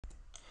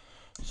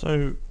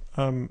So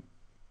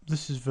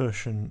this is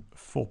version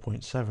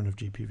 4.7 of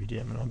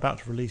gpvdm, and I'm about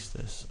to release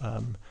this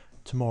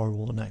tomorrow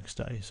or the next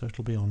day, so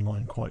it'll be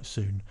online quite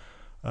soon.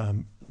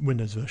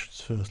 Windows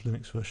versions first,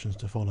 Linux versions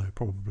to follow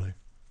probably.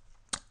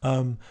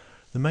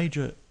 The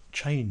major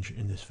change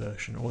in this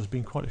version, or there's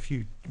been quite a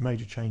few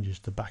major changes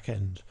to the back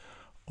end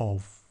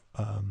of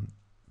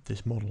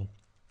this model,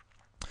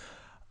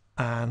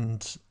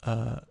 and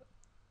the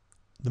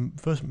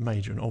first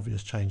major and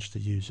obvious change to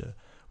the user,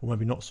 or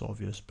maybe not so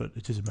obvious, but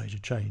it is a major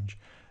change,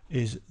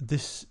 is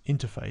this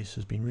interface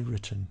has been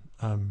rewritten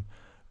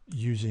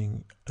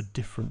using a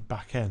different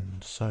back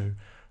end. So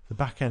the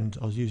back end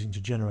I was using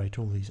to generate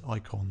all these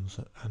icons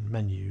and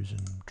menus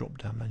and drop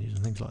down menus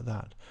and things like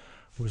that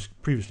was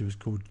previously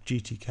called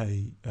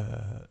GTK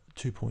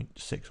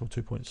 2.6 or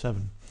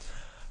 2.7,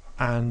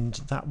 and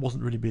that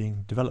wasn't really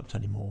being developed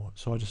anymore.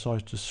 So I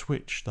decided to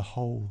switch the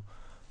whole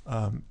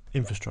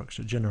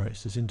infrastructure that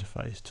generates this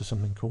interface to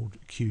something called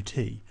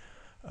Qt,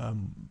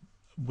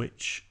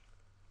 which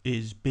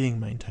is being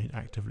maintained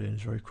actively and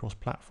is very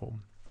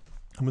cross-platform.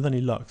 And with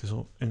any luck, this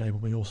will enable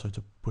me also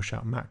to push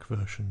out Mac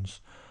versions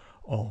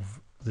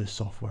of this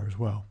software as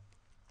well.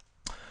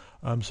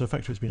 So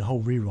effectively, it's been a whole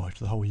rewrite of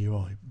the whole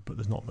UI, but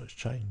there's not much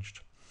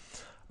changed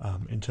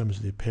in terms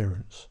of the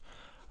appearance.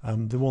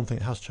 The one thing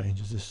that has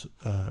changed is this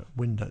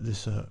window.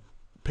 This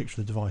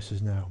picture of the device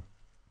is now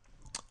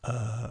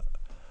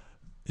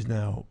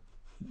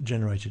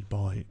generated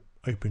by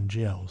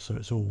OpenGL, so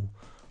it's all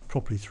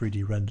properly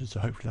 3D rendered. So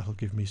hopefully that'll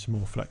give me some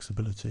more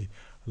flexibility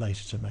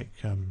later to make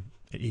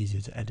it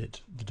easier to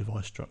edit the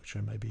device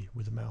structure, maybe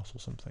with a mouse or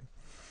something.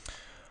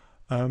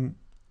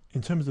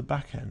 In terms of the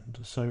back end,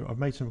 so I've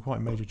made some quite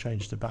major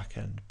changes to the back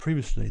end.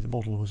 Previously, the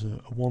model was a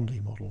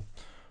 1D model,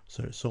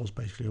 so it solves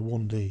basically a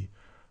 1D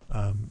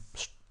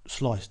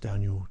slice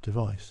down your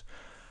device,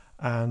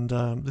 and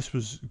this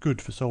was good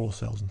for solar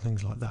cells and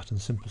things like that and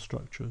simple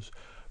structures,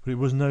 but it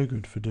was no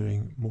good for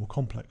doing more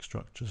complex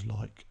structures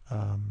like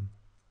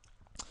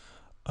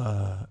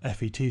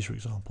FETs, for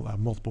example, that have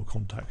multiple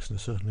contacts and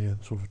are certainly a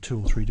sort of a 2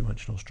 or 3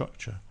 dimensional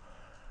structure.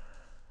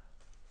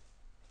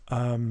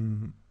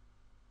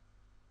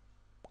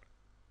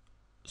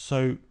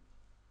 So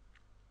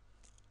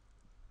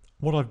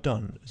what I've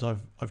done is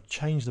I've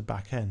changed the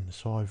back end.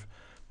 So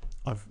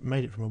I've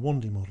made it from a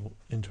 1D model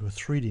into a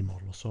 3D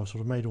model. So I've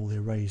sort of made all the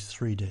arrays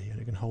 3D,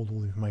 and it can hold all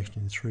the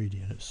information in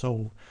 3D, and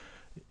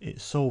it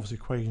solves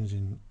equations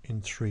in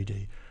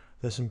 3D.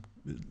 There's some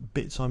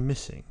bits I'm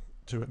missing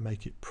to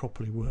make it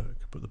properly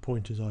work, but the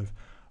point is I've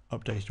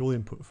updated all the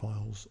input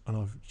files, and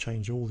I've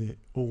changed all the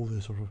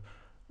sort of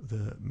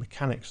the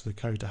mechanics of the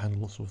code to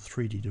handle lots of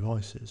 3D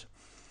devices.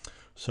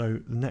 So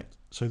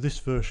this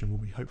version will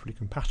be hopefully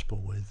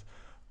compatible with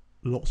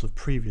lots of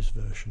previous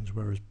versions,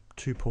 whereas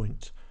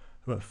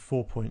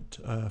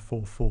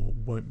 4.44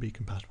 won't be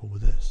compatible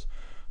with this.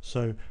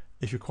 So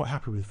if you're quite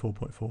happy with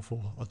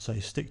 4.44, I'd say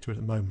stick to it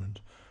at the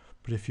moment.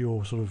 But if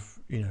you're sort of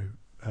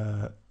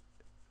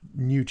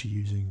new to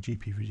using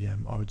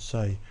gpvdm, I would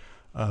say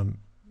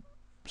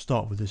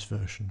start with this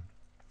version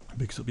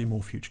because it'll be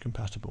more future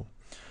compatible.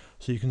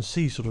 So you can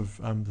see sort of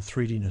the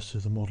 3D-ness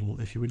of the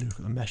model if you really look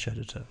at the mesh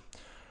editor.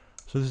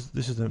 So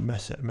this is the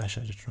mesh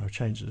editor. I've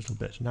changed it a little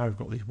bit. Now we've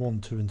got these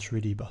 1, 2 and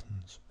 3D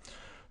buttons.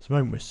 So at the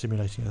moment we're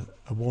simulating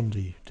a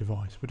 1D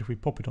device, but if we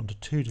pop it onto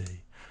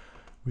 2D,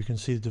 we can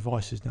see the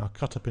device is now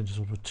cut up into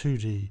sort of a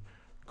 2D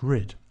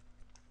grid.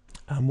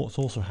 And what's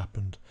also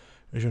happened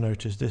is you'll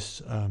notice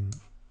this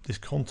this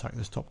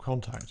top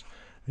contact,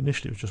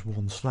 initially it was just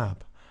one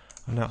slab,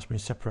 and now it's been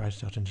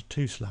separated out into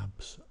 2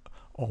 slabs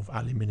of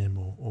aluminium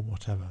or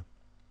whatever.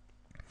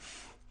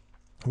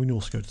 We can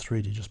also go to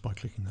 3D just by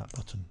clicking that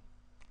button.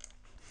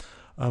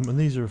 And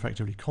these are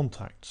effectively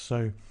contacts.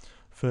 So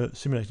for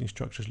simulating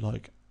structures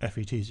like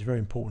FETs, it's very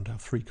important to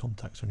have 3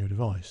 contacts on your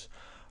device,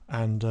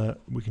 and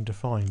we can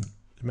define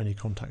as many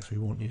contacts we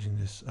want using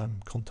this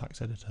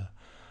contacts editor.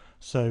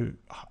 So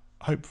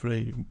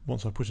hopefully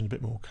once I put in a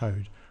bit more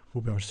code,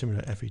 we'll be able to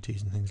simulate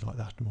FETs and things like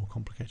that, and more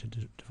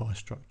complicated device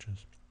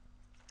structures.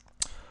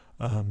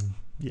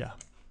 Yeah,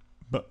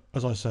 but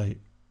as I say,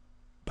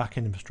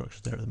 back-end infrastructure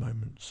is there at the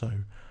moment, so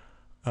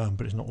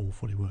but it's not all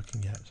fully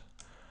working yet.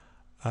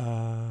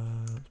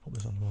 Let's put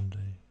this on 1D.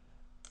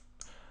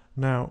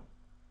 Now,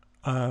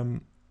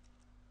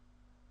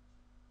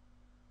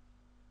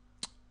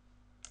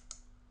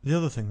 the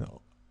other thing that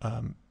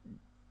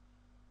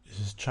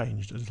has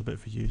changed a little bit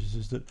for users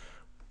is that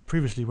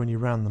previously, when you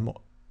ran the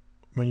model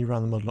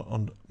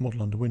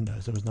under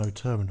Windows, there was no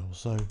terminal.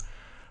 So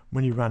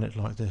when you ran it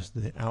like this,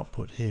 the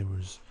output here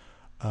was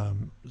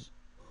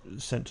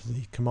sent to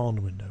the command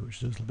window, which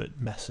is a little bit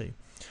messy.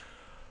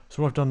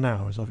 So what I've done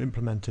now is I've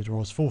implemented, or I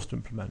was forced to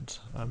implement,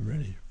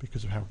 really,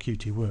 because of how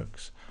Qt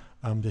works,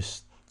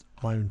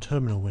 my own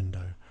terminal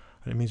window.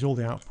 And it means all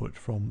the output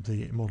from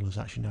the model is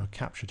actually now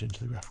captured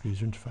into the graphical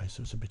user interface,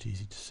 so it's a bit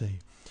easy to see.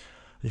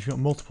 And if you've got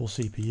multiple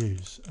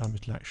CPUs,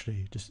 it'll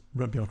actually just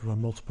be able to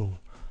run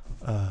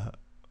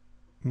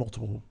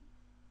multiple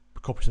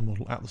copies of the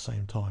model at the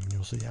same time, and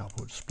you'll see the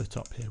output split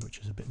up here, which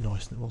is a bit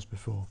nicer than it was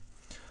before.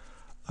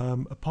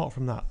 Apart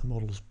from that, the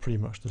model's pretty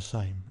much the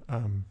same.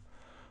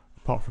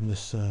 Apart from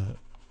this,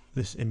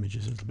 this image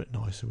is a little bit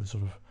nicer with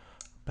sort of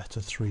better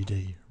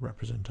 3D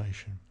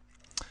representation.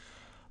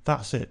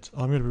 That's it.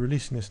 I'm going to be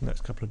releasing this in the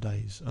next couple of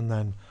days, and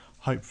then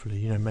hopefully,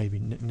 you know, maybe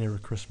nearer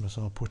Christmas,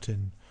 I'll put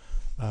in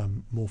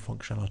more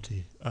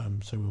functionality,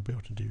 so we'll be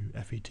able to do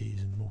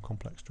FETs and more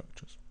complex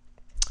structures.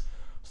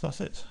 So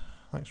that's it.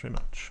 Thanks very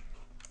much.